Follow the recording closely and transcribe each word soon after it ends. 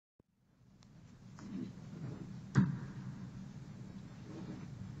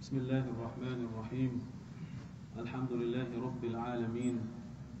بسم الله الرحمن الرحيم الحمد لله رب العالمين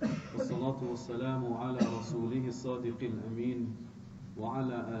والصلاة والسلام على رسوله الصادق الأمين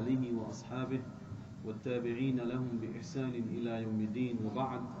وعلى آله وأصحابه والتابعين لهم بإحسان إلى يوم الدين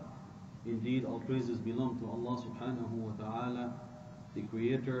وبعد. Indeed, all praises belong to Allah subhanahu wa ta'ala, the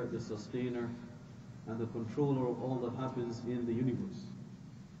creator, the sustainer, and the controller of all that happens in the universe.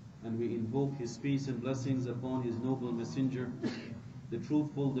 And we invoke His peace and blessings upon His noble messenger, the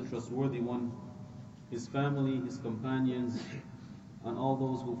truthful, the trustworthy one, His family, His companions, and all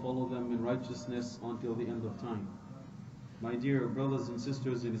those who follow them in righteousness until the end of time. My dear brothers and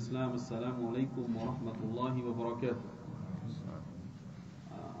sisters in Islam, Assalamu alaikum wa rahmatullahi wa barakatuh.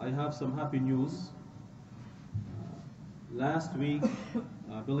 I have some happy news. Last week,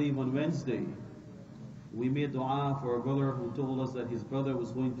 I believe on Wednesday, we made dua for a brother who told us that his brother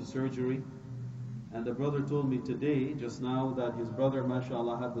was going to surgery. And the brother told me today, just now, that his brother,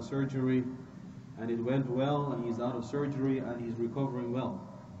 mashallah, had the surgery and it went well and he's out of surgery and he's recovering well.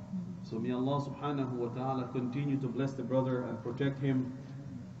 So may Allah subhanahu wa ta'ala continue to bless the brother and protect him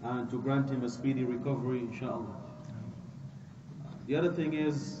and to grant him a speedy recovery, inshallah. The other thing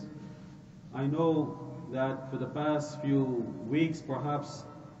is, I know that for the past few weeks, perhaps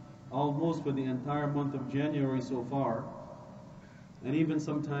almost for the entire month of January so far, and even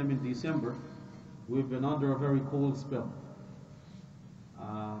sometime in December, we've been under a very cold spell.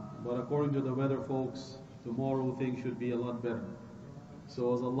 But according to the weather folks, tomorrow things should be a lot better.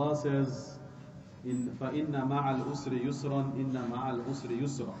 So as Allah says, فَإِنَّ مَعَ الْأُسْرِ يُسْرًا إِنَّ مَعَ الْأُسْرِ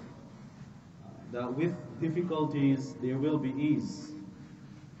يُسْرًا, that with difficulties there will be ease.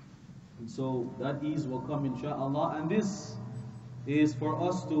 And so that ease will come inshaAllah. And this is for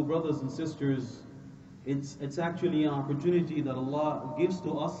us too, brothers and sisters. It's actually an opportunity that Allah gives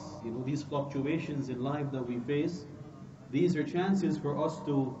to us. You know, these fluctuations in life that we face, these are chances for us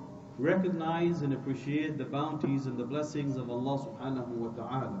to recognize and appreciate the bounties and the blessings of Allah subhanahu wa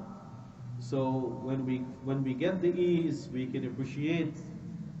ta'ala. So when we get the ease, we can appreciate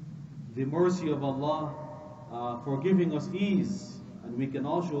the mercy of Allah for giving us ease, and we can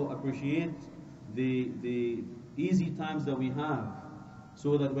also appreciate the easy times that we have,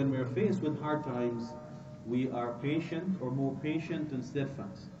 so that when we're faced with hard times, we are patient, or more patient and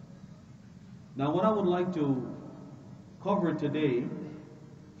steadfast. Now what I would like to cover today,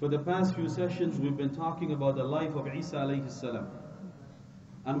 for the past few sessions we've been talking about the life of Isa alayhi salam.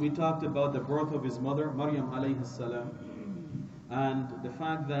 And we talked about the birth of his mother, Maryam alayhi salam, and the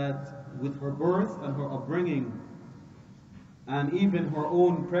fact that with her birth and her upbringing, and even her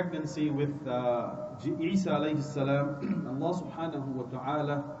own pregnancy with Isa alayhi salam, Allah subhanahu wa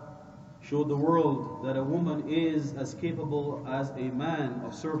ta'ala showed the world that a woman is as capable as a man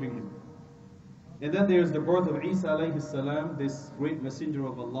of serving him. And then there's the birth of Isa alayhi salam, this great messenger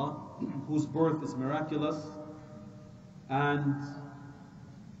of Allah, whose birth is miraculous. And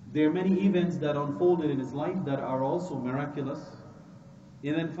there are many events that unfolded in his life that are also miraculous.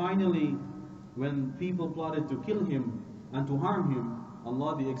 And then finally, when people plotted to kill him and to harm him,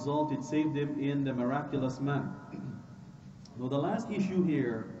 Allah the Exalted saved him in the miraculous manner. Now the last issue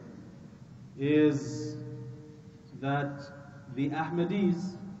here is that the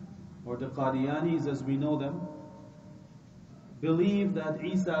Ahmadis, or the Qadianis as we know them, believe that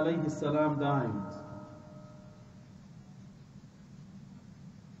Isa alayhi salam died.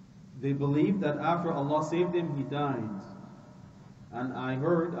 They believe that after Allah saved him, he died. And I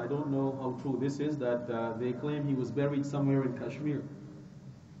heard, I don't know how true this is, that they claim he was buried somewhere in Kashmir.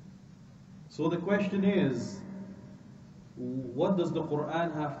 So the question is, what does the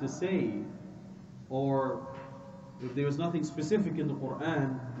Quran have to say? Or if there is nothing specific in the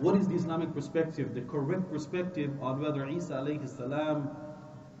Quran, what is the Islamic perspective, the correct perspective on whether Isa alayhi salam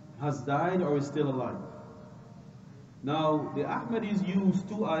has died or is still alive? Now, the Ahmadis use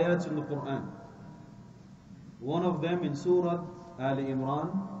two ayats in the Quran. One of them in Surah Ali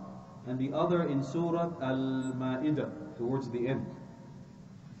Imran, and the other in Surah Al-Ma'idah, towards the end.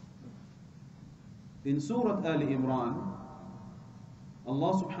 In Surah Ali Imran,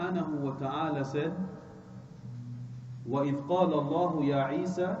 Allah subhanahu wa ta'ala said, وَإِذْ قَالَ اللَّهُ يَا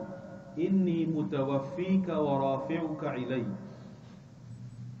عِيسَى إِنِّي مُتَوَفِّيكَ وَرَافِعُكَ إِلَيَّ.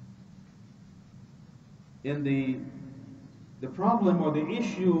 And the problem or the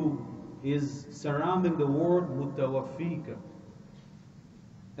issue is surrounding the word مُتَوَفِّيكَ.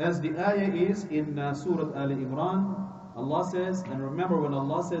 As the ayah is in Surah Ali Imran, Allah says, and remember when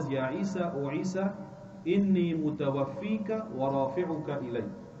Allah says, Ya Isa, O Isa, inni mutawaffika wa rafi'uka ilay.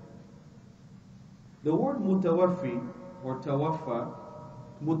 The word mutawaffi or tawaffa,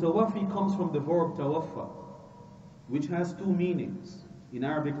 mutawaffi comes from the verb tawaffa, which has two meanings. in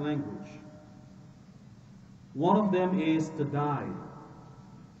Arabic language. One of them is to die,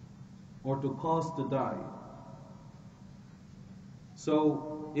 or to cause to die.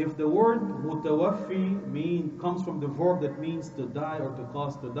 So if the word mutawaffi comes from the verb that means to die or to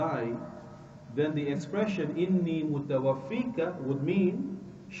cause to die, then the expression inni mutawaffika would mean,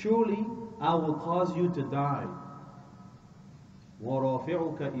 surely I will cause you to die.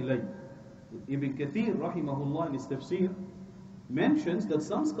 وَرَافِعُكَ إِلَيْهِ. Ibn Kathir rahimahullah in his tafsir mentions that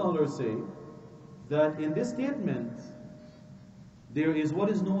some scholars say that in this statement there is what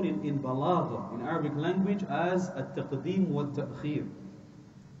is known in balagha, in Arabic language, as at-taqdeem wa-ta'khir.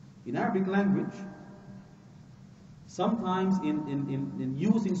 In Arabic language, sometimes in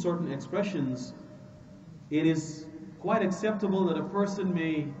using certain expressions, it is quite acceptable that a person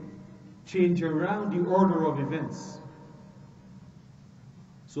may change around the order of events.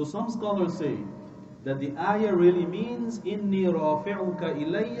 So some scholars say that the ayah really means inni rafi'uka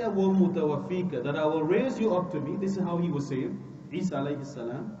ilayya wa mutawaffika, that I will raise you up to me. This is how he was saved, Isa alayhi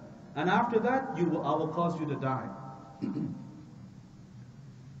salam, and after that I will cause you to die.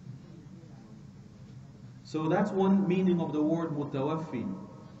 So that's one meaning of the word mutawaffi.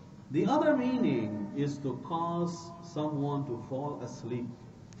 The other meaning is to cause someone to fall asleep.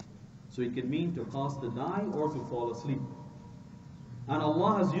 So it can mean to cause to die or to fall asleep. And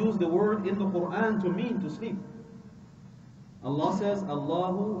Allah has used the word in the Quran to mean to sleep. Allah says,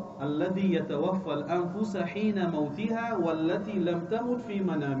 Allahu alladhi yatawaffa al-anfusa hina mawtiha wallati lam tamut fi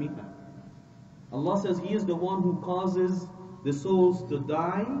manamiha. Allah says He is the one who causes the souls to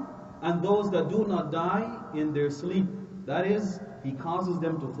die and those that do not die in their sleep. That is, He causes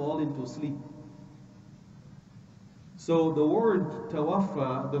them to fall into sleep. So the word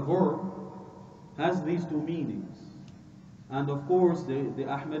tawaffa, the verb, has these two meanings. And of course, the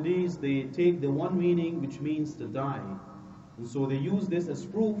Ahmadis, they take the one meaning which means to die. And so they use this as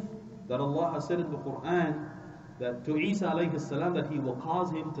proof that Allah has said in the Quran that to Isa alayhi salam that He will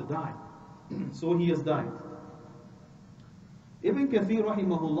cause him to die. So he has died. Ibn Kathir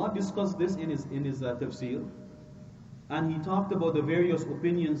rahimahullah discussed this in his tafsir. And he talked about the various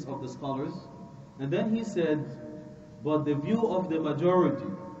opinions of the scholars. And then he said, but the view of the majority,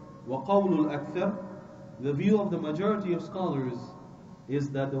 وَقَوْلُ الْأَكْثَرِ, the view of the majority of scholars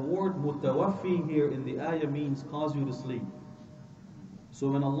is that the word mutawaffi here in the ayah means cause you to sleep. So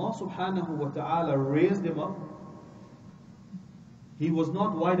when Allah subhanahu wa ta'ala raised him up, he was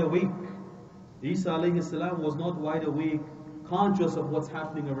not wide awake. Isa alayhi salam was not wide awake, conscious of what's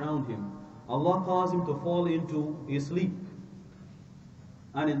happening around him. Allah caused him to fall into a sleep.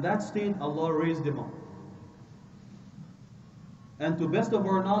 And in that state, Allah raised him up. And to the best of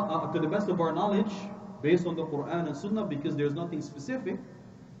our knowledge, based on the Quran and Sunnah, because there's nothing specific,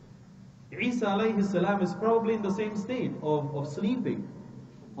 Isa alayhi salam is probably in the same state of sleeping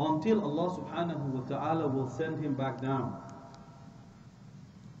until Allah subhanahu wa ta'ala will send him back down.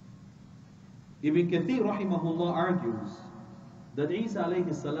 Ibn Kathir rahimahullah argues that Isa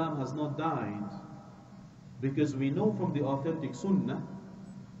alayhi salam has not died because we know from the authentic Sunnah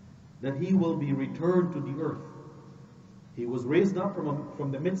that he will be returned to the earth. He was raised up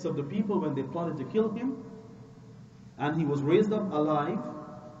from the midst of the people when they plotted to kill him, and he was raised up alive,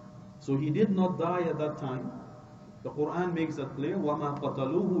 so he did not die at that time. The Quran makes that clear, وَمَا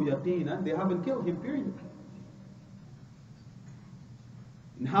قَتَلُوهُ يَقِينًا, they haven't killed him, period.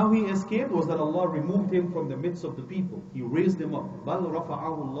 And how he escaped was that Allah removed him from the midst of the people. He raised him up. بَلْ رَفَعَهُ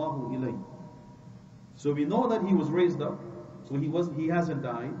اللَّهُ إِلَيْهِ. So we know that he was raised up, so he hasn't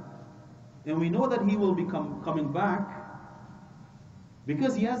died, and we know that he will be coming back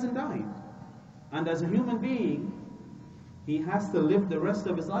because he hasn't died. And as a human being, he has to live the rest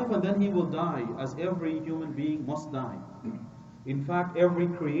of his life and then he will die, as every human being must die. In fact, every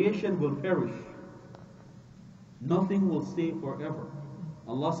creation will perish. Nothing will stay forever.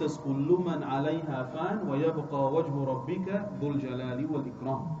 Allah says, كُلُّ مَنْ عَلَيْهَا فَانٍ وَيَبْقَى وَجْهُ رَبِّكَ ذُو الْجَلَالِ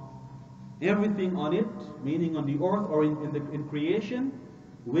وَالْإِكْرَامِ. Everything on it, meaning on the earth or in creation,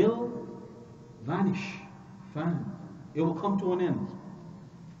 will vanish. Fan. It will come to an end.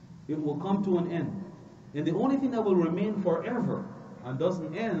 It will come to an end. And the only thing that will remain forever and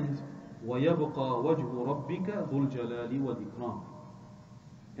doesn't end, وَيَبْقَى وَجْهُ رَبِّكَ ذُو الْجَلَالِ وَالْإِكْرَامِ.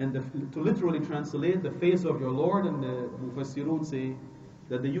 And to literally translate the face of your Lord, and the Mufassirun say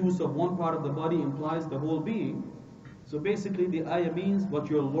that the use of one part of the body implies the whole being. So basically the ayah means, but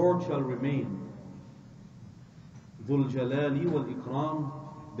your Lord shall remain. ذُو الْجَلَالِ وَالْإِكْرَامِ,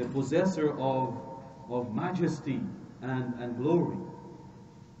 the possessor of majesty and glory.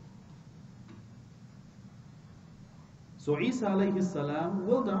 So Isa alayhi salam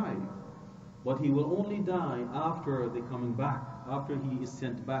will die, but he will only die after the coming back. after he is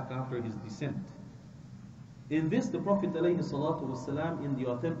sent back, after his descent. In this, the Prophet ﷺ in the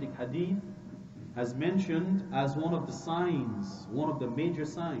authentic hadith has mentioned as one of the signs, one of the major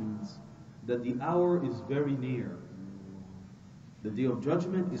signs, that the hour is very near. The day of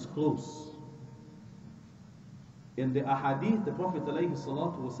judgment is close. In the ahadith, the Prophet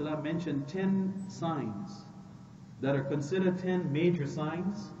ﷺ mentioned 10 signs that are considered 10 major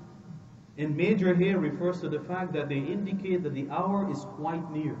signs. And major here refers to the fact that they indicate that the hour is quite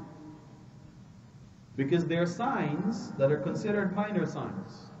near. Because there are signs that are considered minor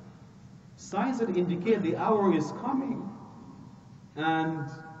signs. Signs that indicate the hour is coming and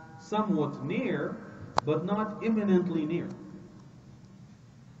somewhat near, but not imminently near.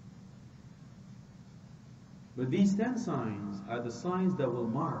 But these 10 signs are the signs that will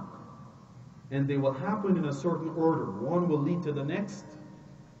mark, and they will happen in a certain order. One will lead to the next,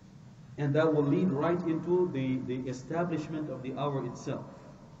 and that will lead right into the establishment of the hour itself.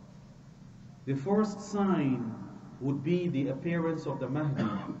 The first sign would be the appearance of the Mahdi.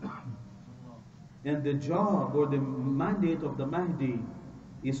 And the job or the mandate of the Mahdi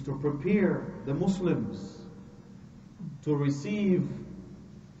is to prepare the Muslims to receive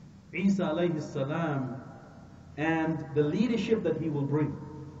Isa alayhi salam and the leadership that he will bring.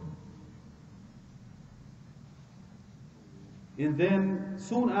 And then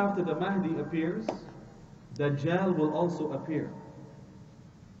soon after the Mahdi appears, Dajjal will also appear.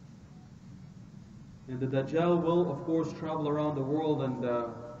 And the Dajjal will, of course, travel around the world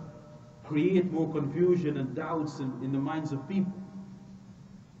and create more confusion and doubts in the minds of people.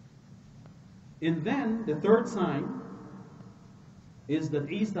 And then the third sign is that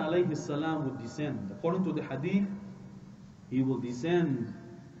Isa alayhi salam would descend. According to the hadith, he will descend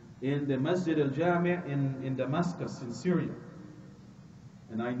in the Masjid al-Jami' in Damascus, in Syria.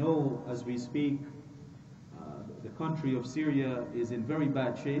 And I know as we speak, the country of Syria is in very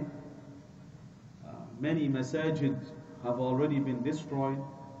bad shape. Many masajid have already been destroyed.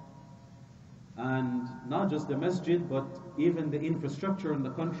 And not just the masjid, but even the infrastructure in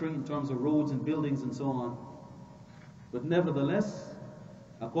the country in terms of roads and buildings and so on. But nevertheless,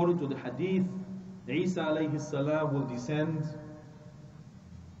 according to the hadith, Isa alayhi salam will descend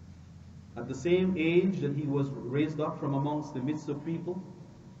at the same age that he was raised up from amongst the midst of people.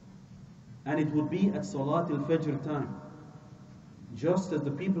 And it would be at Salat al-Fajr time, just as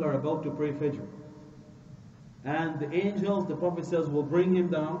the people are about to pray Fajr. And the angels, the Prophet says, will bring him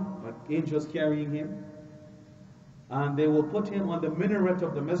down, like angels carrying him. And they will put him on the minaret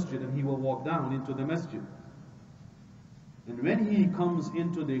of the masjid, and he will walk down into the masjid. And when he comes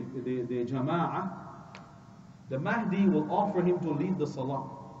into the jama'ah, the Mahdi will offer him to lead the salah.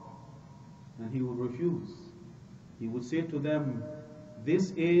 And he will refuse. He would say to them,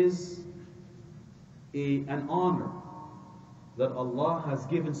 this is an honor that Allah has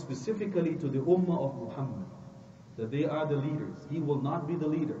given specifically to the ummah of Muhammad. That they are the leaders. He will not be the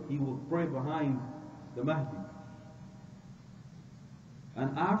leader. He will pray behind the Mahdi.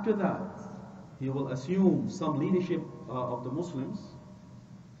 And after that, he will assume some leadership of the Muslims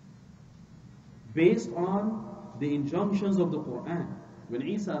based on the injunctions of the Quran. When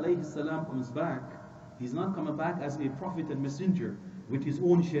Isa alayhi salam comes back, he's not coming back as a prophet and messenger with his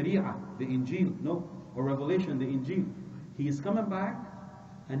own sharia, the Injil, no, or revelation, the Injil. He is coming back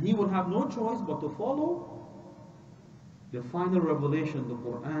and he will have no choice but to follow the final revelation, the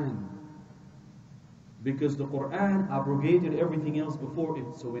Quran. Because the Quran abrogated everything else before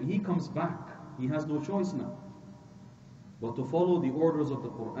it. So when he comes back, he has no choice now but to follow the orders of the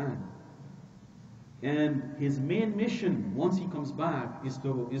Quran. And his main mission, once he comes back, is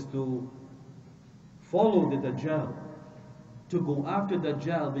to follow the Dajjal, to go after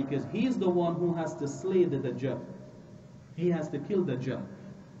Dajjal, because he's the one who has to slay the Dajjal. He has to kill Dajjal.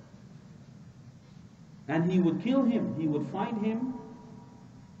 And he would kill him. He would find him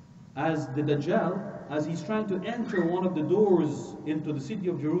as the Dajjal, as he's trying to enter one of the doors into the city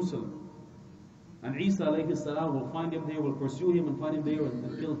of Jerusalem. And Isa alayhi salam will find him there, will pursue him and find him there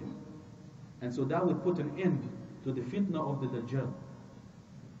and kill him. And so that would put an end to the fitna of the Dajjal.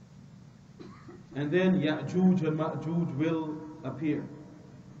 And then Ya'juj and Ma'juj will appear.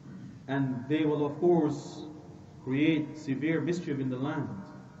 And they will, of course, create severe mischief in the land.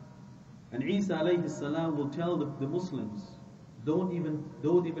 And Isa alayhi salam will tell the Muslims, don't even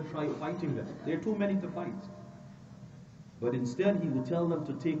try fighting them. There are too many to fight. But instead he will tell them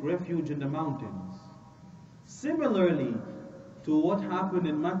to take refuge in the mountains. Similarly to what happened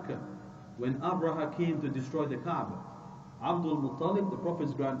in Mecca when Abraha came to destroy the Kaaba. Abdul Muttalib, the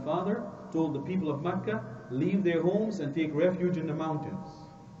Prophet's grandfather, told the people of Mecca, leave their homes and take refuge in the mountains.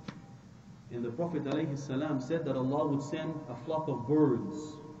 And the Prophet ﷺ said that Allah would send a flock of birds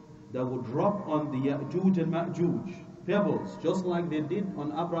that would drop on the Ya'juj and Ma'juj, pebbles, just like they did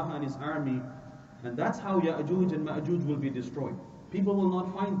on Abraham and his army. And that's how Ya'juj and Ma'juj will be destroyed. People will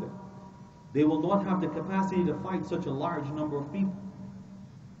not find them. They will not have the capacity to fight such a large number of people.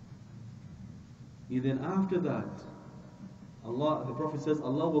 And then after that, the Prophet says,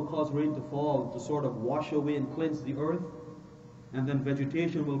 Allah will cause rain to fall to sort of wash away and cleanse the earth. And then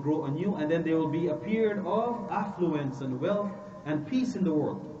vegetation will grow anew. And then there will be a period of affluence and wealth and peace in the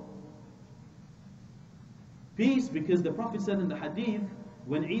world. Peace, because the Prophet said in the hadith,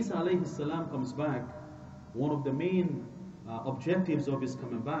 when Isa alayhi salam comes back, one of the main objectives of his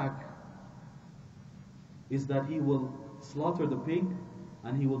coming back is that he will slaughter the pig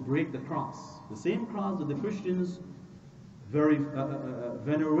and he will break the cross. The same cross that the Christians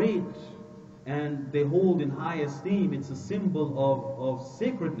venerate and they hold in high esteem. It's a symbol of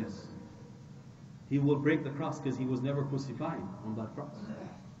sacredness. He will break the cross because he was never crucified on that cross,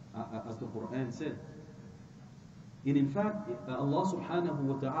 as the Quran said. And in fact, Allah subhanahu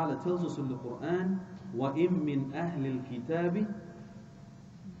wa ta'ala tells us in the Quran, وَإِن مِّنْ أَهْلِ الْكِتَابِ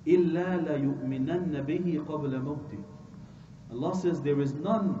إِلَّا لَيُؤْمِنَنَّ بِهِ قَبْلَ مَوْتِهِ. Allah says there is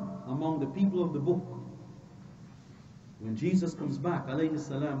none among the people of the book. When Jesus comes back, alayhi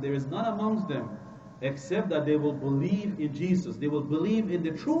salam, there is none amongst them except that they will believe in Jesus. They will believe in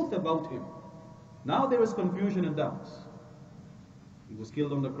the truth about Him. Now there is confusion and doubts. He was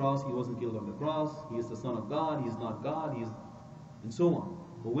killed on the cross, He wasn't killed on the cross, He is the Son of God, He is not God, and so on.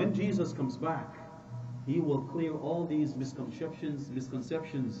 But when Jesus comes back, He will clear all these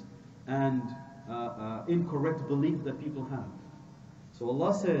misconceptions and incorrect belief that people have. So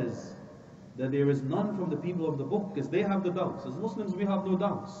Allah says that there is none from the people of the book, because they have the doubts. As Muslims, we have no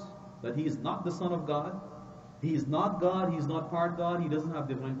doubts that He is not the Son of God, He is not God, He is not part God, He doesn't have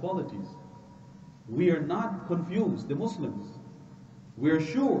divine qualities. We are not confused, the Muslims. We are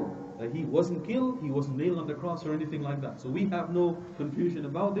sure that He wasn't killed, He wasn't nailed on the cross or anything like that. So we have no confusion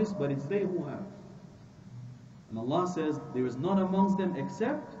about this, but it's they who have. And Allah says there is none amongst them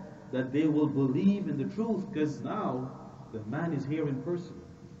except that they will believe in the truth, because now the man is here in person.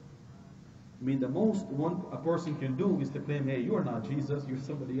 I mean, the most a person can do is to claim, hey, you are not Jesus, you're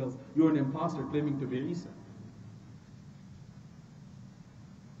somebody else. You're an imposter claiming to be Isa.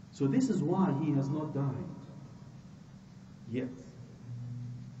 So this is why He has not died yet.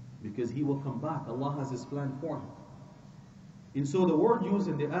 Because He will come back. Allah has His plan for Him. And so the word used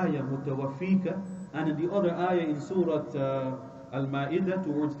in the ayah, mutawaffika, and in the other ayah in Surah Al-Ma'idah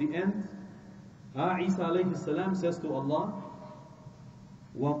towards the end, Isa alayhi salam says to Allah,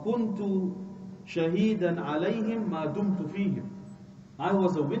 وَكُنْتُ شَهِيدًا عَلَيْهِمْ مَا دُمْتُ فِيهِمْ. I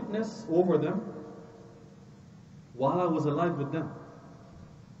was a witness over them while I was alive with them.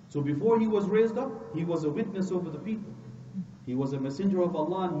 So before He was raised up, He was a witness over the people. He was a messenger of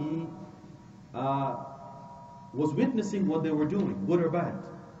Allah, and He was witnessing what they were doing, good or bad.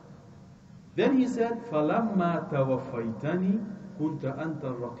 Then He said, فَلَمَّا تَوَفَّيْتَنِي كُنْتَ أَنْتَ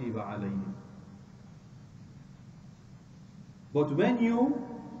الرَّقِيبَ عَلَيْهِمْ. But when you,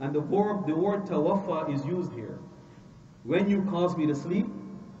 and the word tawaffa is used here, when you cause me to sleep,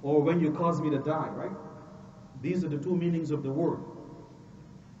 or when you cause me to die, right? These are the two meanings of the word.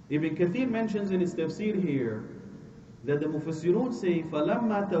 Ibn Kathir mentions in his tafsir here that the Mufassirun say,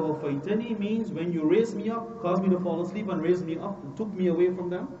 فَلَمَّا تَوَفَّيْتَنِي means when you raised me up, caused me to fall asleep and raised me up and took me away from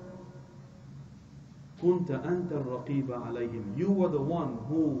them. كُنْتَ أَنْتَ الرَّقِيبَ عَلَيْهِمْ. You were the one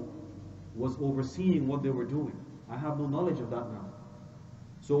who was overseeing what they were doing. I have no knowledge of that now.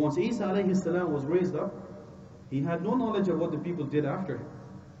 So once Isa alayhi salam was raised up, he had no knowledge of what the people did after him.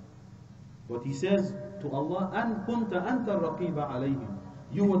 But he says to Allah, أَن كُنْتَ أَنْتَ الرَّقِيبَ عَلَيْهِمْ.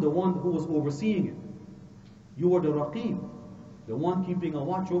 You were the one who was overseeing it. You were the Raqib, the one keeping a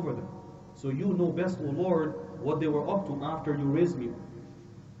watch over them. So you know best, O Lord, what they were up to after you raised me.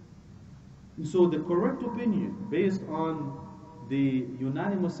 And so the correct opinion, based on the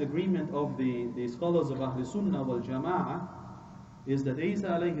unanimous agreement of the scholars of Ahl Sunnah wal Jama'ah, is that Isa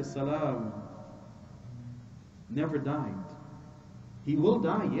alayhi salam never died. He will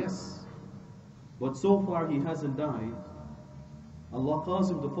die, yes, but so far he hasn't died. Allah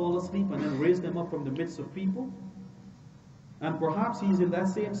caused him to fall asleep and then raised him up from the midst of people. And perhaps he's in that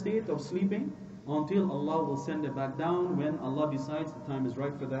same state of sleeping until Allah will send it back down when Allah decides the time is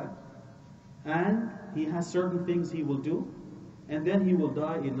right for that. And He has certain things He will do, and then He will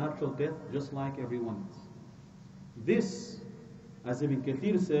die a natural death just like everyone else. This, as Ibn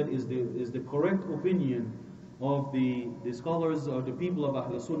Kathir said, is the correct opinion of the scholars or the people of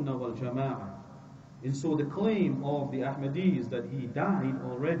Ahl Sunnah wal Jama'ah. And so the claim of the Ahmadis that he died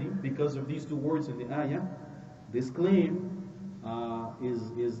already because of these two words in the ayah, this claim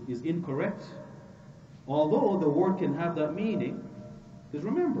is incorrect. Although the word can have that meaning, because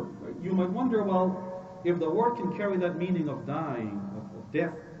remember, right, you might wonder, well, if the word can carry that meaning of dying, of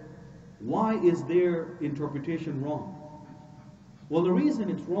death, why is their interpretation wrong? Well, the reason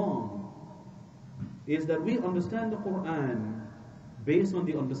it's wrong is that we understand the Quran based on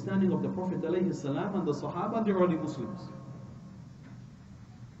the understanding of the Prophet ﷺ and the Sahaba and the early Muslims.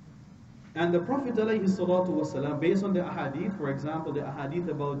 And the Prophet ﷺ, based on the ahadith, for example, the ahadith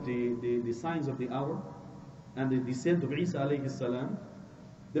about the signs of the hour and the descent of Isa ﷺ,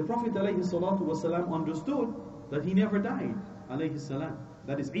 the Prophet ﷺ understood that he never died, ﷺ.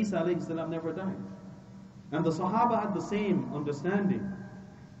 That is, Isa ﷺ never died. And the Sahaba had the same understanding.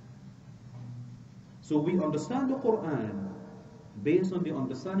 So we understand the Quran based on the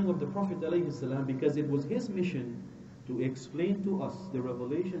understanding of the Prophet ﷺ because it was his mission to explain to us the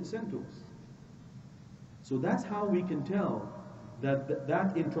revelation sent to us. So that's how we can tell that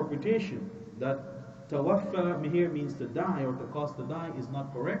that interpretation, that tawaffa here means to die or to cause to die, is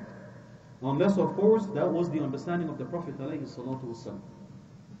not correct, unless of course that was the understanding of the Prophet ﷺ.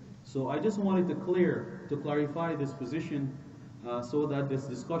 So I just wanted to clarify this position so that this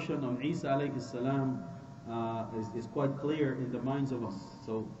discussion on Isa alayhi salam is quite clear in the minds of us.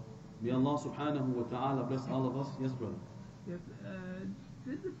 So may Allah subhanahu wa ta'ala bless all of us. Yes, brother. Yes,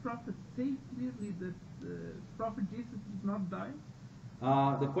 did the Prophet say clearly that Prophet Jesus did not die?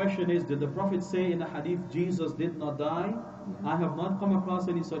 The question is, did the Prophet say in the hadith Jesus did not die? I have not come across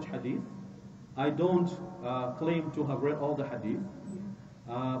any such hadith. I don't claim to have read all the hadith.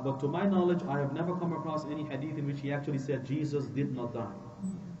 But to my knowledge, I have never come across any hadith in which he actually said Jesus did not die.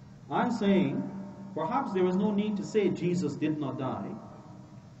 I'm saying perhaps there is no need to say Jesus did not die,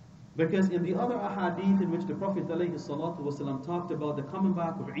 because in the other ahadith in which the Prophet ﷺ talked about the coming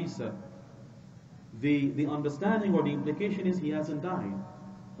back of Isa, the understanding or the implication is he hasn't died.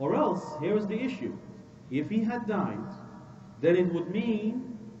 Or else, here's the issue. If he had died, then it would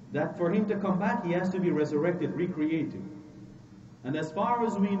mean that for him to come back, he has to be resurrected, recreated. And as far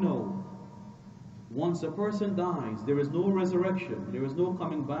as we know, once a person dies, there is no resurrection, there is no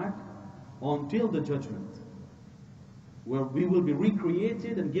coming back until the judgment, where we will be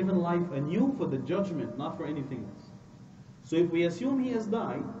recreated and given life anew for the judgment, not for anything else. So if we assume he has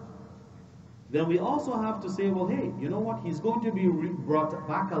died, then we also have to say, well, hey, you know what? He's going to be brought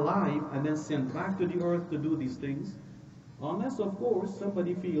back alive and then sent back to the earth to do these things, unless, of course,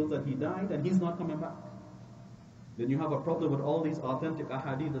 somebody feels that he died and he's not coming back. Then you have a problem with all these authentic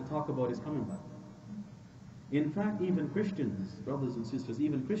ahadith that talk about his coming back. In fact, even Christians, brothers and sisters,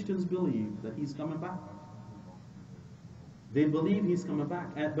 even Christians believe that he's coming back. They believe he's coming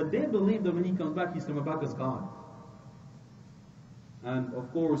back, but they believe that when he comes back, he's coming back as God. And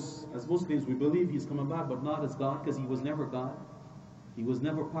of course, as Muslims, we believe he's coming back, but not as God, because he was never God. He was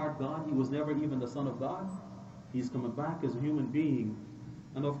never part God. He was never even the Son of God. He's coming back as a human being.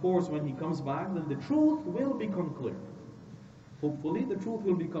 And of course, when he comes back, then the truth will become clear. Hopefully, the truth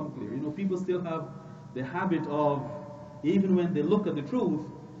will become clear. You know, people still have the habit of, even when they look at the truth,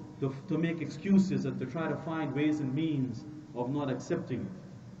 to make excuses and to try to find ways and means of not accepting it.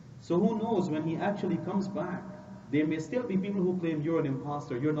 So who knows, when he actually comes back, there may still be people who claim you're an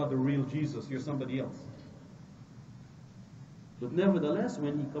imposter, you're not the real Jesus, you're somebody else. But nevertheless,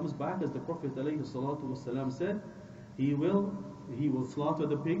 when he comes back, as the Prophet ﷺ said, he will slaughter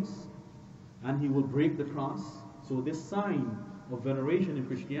the pigs and he will break the cross. So this sign of veneration in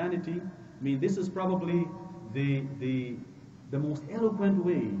Christianity, I mean, this is probably the most eloquent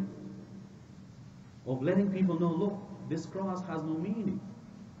way of letting people know, look, this cross has no meaning.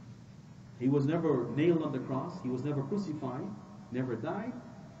 He was never nailed on the cross, he was never crucified, never died.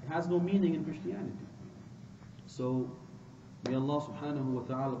 It has no meaning in Christianity. So may Allah subhanahu wa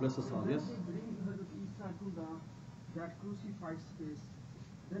ta'ala bless us all. Yes? Bring Hazrat Isa to that crucified space.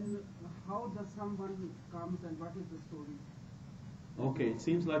 Then how does someone comes and what is the story? Okay, it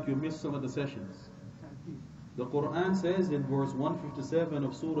seems like you missed some of the sessions. The Quran says in verse 157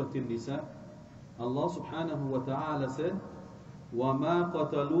 of Surah An-Nisa, Allah subhanahu wa ta'ala said, وَمَا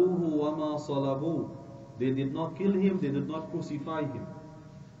قَتَلُوهُ وَمَا صَلَبُوهُ. They did not kill him, they did not crucify him.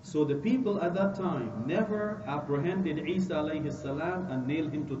 So the people at that time never apprehended Isa alayhi salam and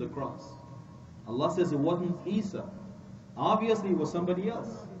nailed him to the cross. Allah says it wasn't Isa. Obviously it was somebody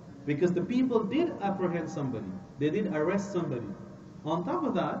else. Because the people did apprehend somebody. They did arrest somebody. On top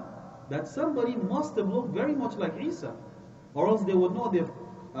of that, that somebody must have looked very much like Isa, or else they would know they've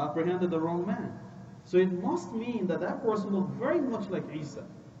apprehended the wrong man. So it must mean that that person looked very much like Isa.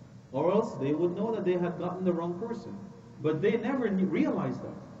 or else they would know that they had gotten the wrong person. But they never realized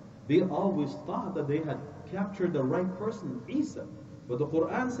that. They always thought that they had captured the right person, Isa. But the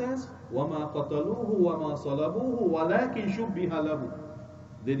Quran says, وَمَا قَتَلُوهُ وَمَا صَلَبُوهُ وَلَكِنْ شُبِّهَ لَهُ.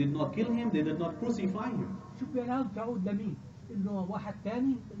 They did not kill him, they did not crucify him. شبه له تعود لمين؟ انه واحد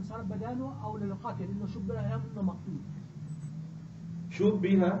ثاني انصرف بداله او للقاتل انه شبه له انه مقتول.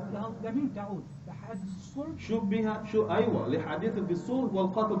 شبه لمين تعود؟ لحادث الصلح. شبه أيوة لحادثة الصلح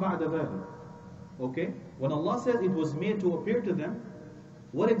والقتل بعد ذلك. Okay? When Allah says it was made to appear to them,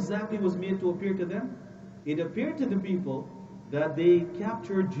 what exactly was made to appear to them? It appeared to the people that they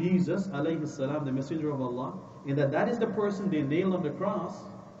captured Jesus, alayhi salam, the messenger of Allah, and that is the person they nailed on the cross,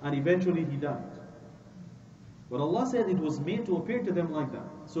 and eventually he died. But Allah said it was made to appear to them like that.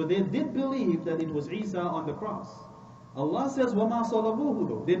 So they did believe that it was Isa on the cross. Allah says, وَمَا صَلَبُوهُ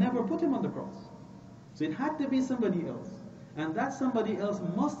though. They never put him on the cross. So it had to be somebody else. And that somebody else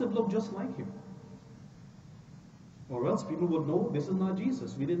must have looked just like him. Or else people would know this is not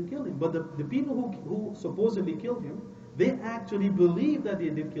Jesus, we didn't kill him. But the people who supposedly killed him, they actually believe that they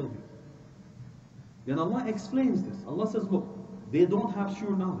did kill him. Then Allah explains this. Allah says, look, they don't have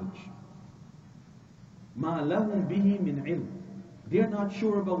sure knowledge. مَا لَهُمْ بِهِ مِنْ عِلْمٍ. They're not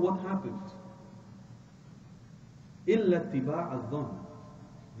sure about what happened. إِلَّا اتِّبَاعَ الظَّنِّ.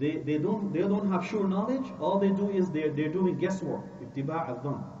 They don't have sure knowledge. All they do is they're doing guesswork. اتِّبَاعَ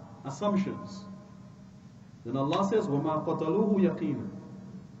الظَّنِّ. Assumptions. Then Allah says, وَمَا قَتَلُوهُ يَقِينًا.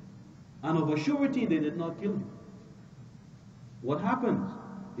 And of a surety they did not kill him. What happened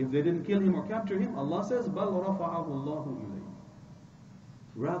if they didn't kill him or capture him? Allah says, بَلْ رَفَعَهُ اللَّهُ إِلَيْهِ.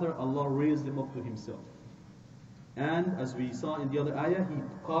 Rather, Allah raised him up to himself. And as we saw in the other ayah, He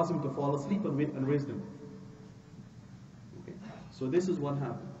caused him to fall asleep and raised him. Okay. So this is what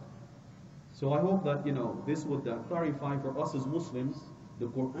happened. So I hope that this would clarify for us as Muslims the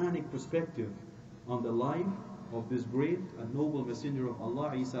Qur'anic perspective on the life of this great and noble messenger of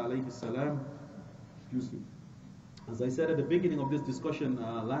Allah, Isa alayhi salam. Excuse me. As I said at the beginning of this discussion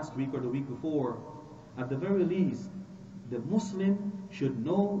last week or the week before, at the very least, the Muslim should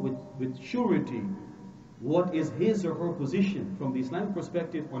know with surety what is his or her position from the Islamic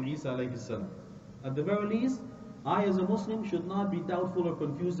perspective on Isa alayhi salam. At the very least, I as a Muslim should not be doubtful or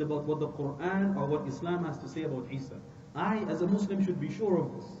confused about what the Quran or what Islam has to say about Isa. I as a Muslim should be sure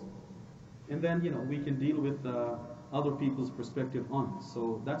of this. And then, we can deal with other people's perspective on it.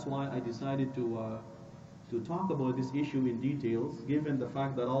 So that's why I decided to talk about this issue in details, given the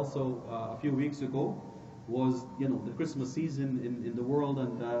fact that also a few weeks ago was, the Christmas season in the world,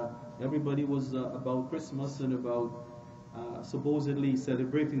 and everybody was about Christmas and about supposedly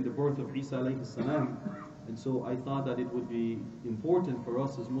celebrating the birth of Isa alayhi salam. And so I thought that it would be important for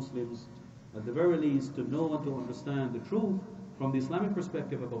us as Muslims, at the very least, to know and to understand the truth from the Islamic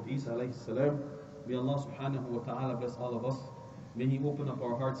perspective about Isa alayhi salam. May Allah subhanahu wa ta'ala bless all of us. May He open up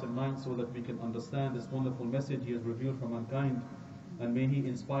our hearts and minds so that we can understand this wonderful message He has revealed for mankind. And may He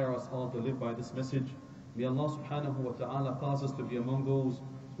inspire us all to live by this message. May Allah subhanahu wa ta'ala cause us to be among those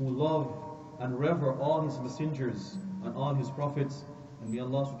who love and revere all His messengers and all His prophets. And may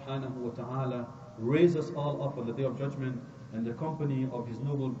Allah subhanahu wa ta'ala raise us all up on the Day of Judgment in the company of His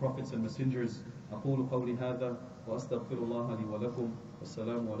noble prophets and messengers. أقول قولي هذا وأستغفر الله لي ولكم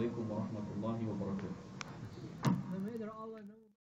والسلام عليكم ورحمة الله وبركاته.